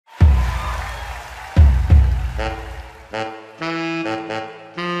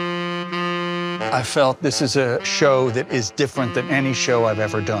I felt this is a show that is different than any show I've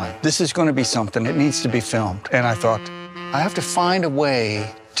ever done. This is going to be something. It needs to be filmed. And I thought, I have to find a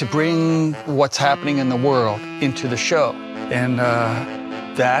way to bring what's happening in the world into the show. And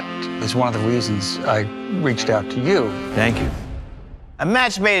that is one of the reasons I reached out to you. Thank you. A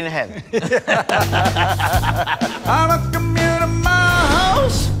match made in heaven. I'm a commuter, my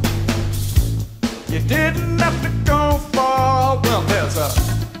house. You didn't have to go far. Well, there's a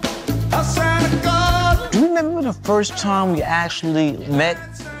Santa Claus. Do you remember the first time we actually met?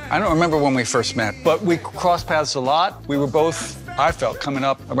 I don't remember when we first met, but we crossed paths a lot. We were both, I felt, coming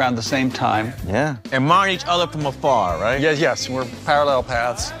up around the same time. Yeah. Admiring each other from afar, right? Yes, we're parallel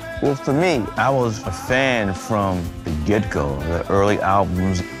paths. Well, for me, I was a fan from the get-go, the early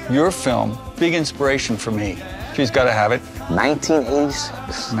albums. Your film, big inspiration for me. She's got to have it.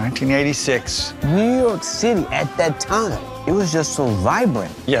 1986. 1986. New York City at that time, it was just so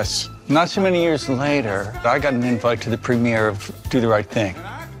vibrant. Yes. Not too many years later, I got an invite to the premiere of Do the Right Thing.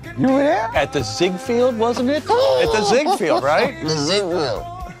 You were there? At the Ziegfeld, wasn't it? At the Ziegfeld, right? The Ziegfeld.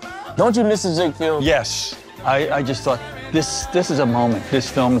 Don't you miss the Ziegfeld? Yes. I just thought, this is a moment. This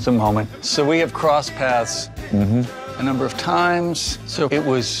film is a moment. So we have crossed paths a number of times. So it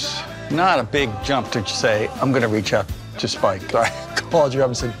was not a big jump to say, I'm going to reach out to Spike. I called you up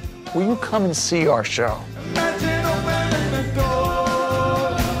and said, will you come and see our show?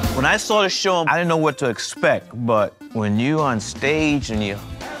 When I saw the show, I didn't know what to expect, but when you're on stage and you're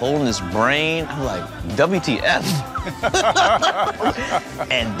holding this brain, I'm like, WTF?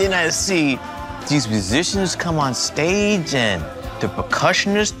 And then I see these musicians come on stage and the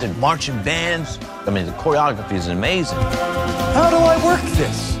percussionists, the marching bands. I mean, the choreography is amazing. How do I work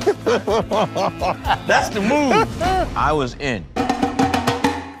this? That's the move. I was in.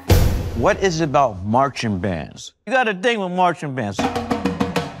 What is it about marching bands? You got a thing with marching bands.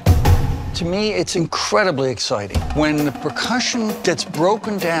 To me, it's incredibly exciting when the percussion gets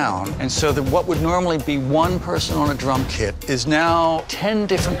broken down, and so that what would normally be one person on a drum kit is now 10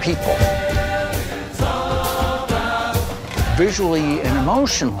 different people. Visually and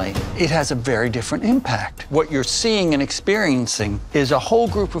emotionally, it has a very different impact. What you're seeing and experiencing is a whole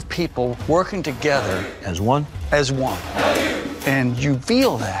group of people working together. As one? As one. And you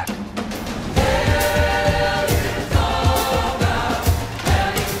feel that.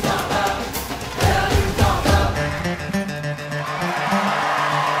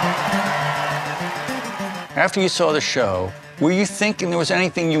 After you saw the show, were you thinking there was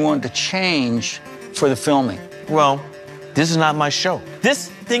anything you wanted to change for the filming? Well, this is not my show. This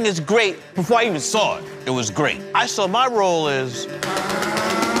thing is great. Before I even saw it, it was great. I saw my role is,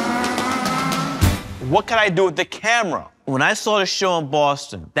 what can I do with the camera? When I saw the show in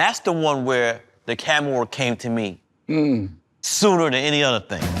Boston, that's the one where the camera work came to me sooner than any other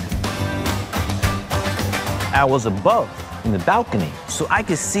thing. I was above in the balcony, so I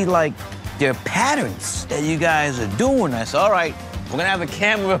could see, like, there are patterns that you guys are doing. I said, all right, we're gonna have a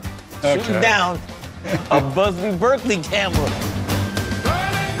camera shooting down a Busby Berkeley camera.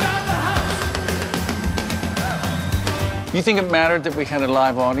 You think it mattered that we had a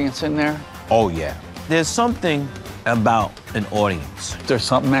live audience in there? Oh, yeah. There's something about an audience. There's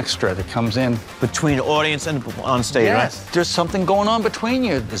something extra that comes in. Between the audience and the on stage, yes, right? There's something going on between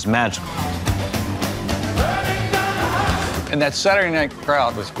you. It's magical. And that Saturday night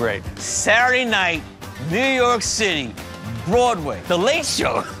crowd was great. Saturday night, New York City, Broadway, the late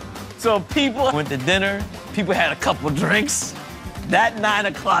show. So people went to dinner, people had a couple drinks. That 9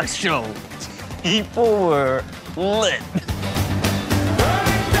 o'clock show, people were lit.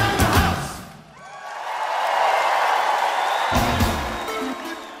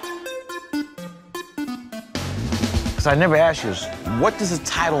 Because I never asked you this, what does the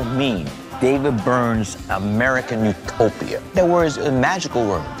title mean? David Byrne's American Utopia. That word is a magical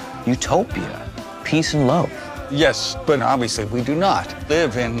word. Utopia, peace and love. Yes, but obviously we do not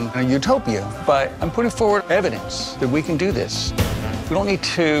live in a utopia. But I'm putting forward evidence that we can do this. We don't need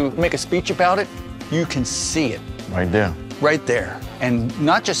to make a speech about it. You can see it. Right there. Right there. And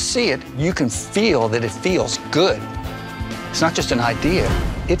not just see it, you can feel that it feels good. It's not just an idea,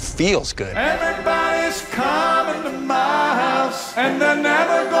 it feels good. Everybody's coming to my house, and they're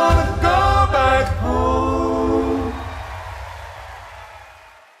never gonna go back home.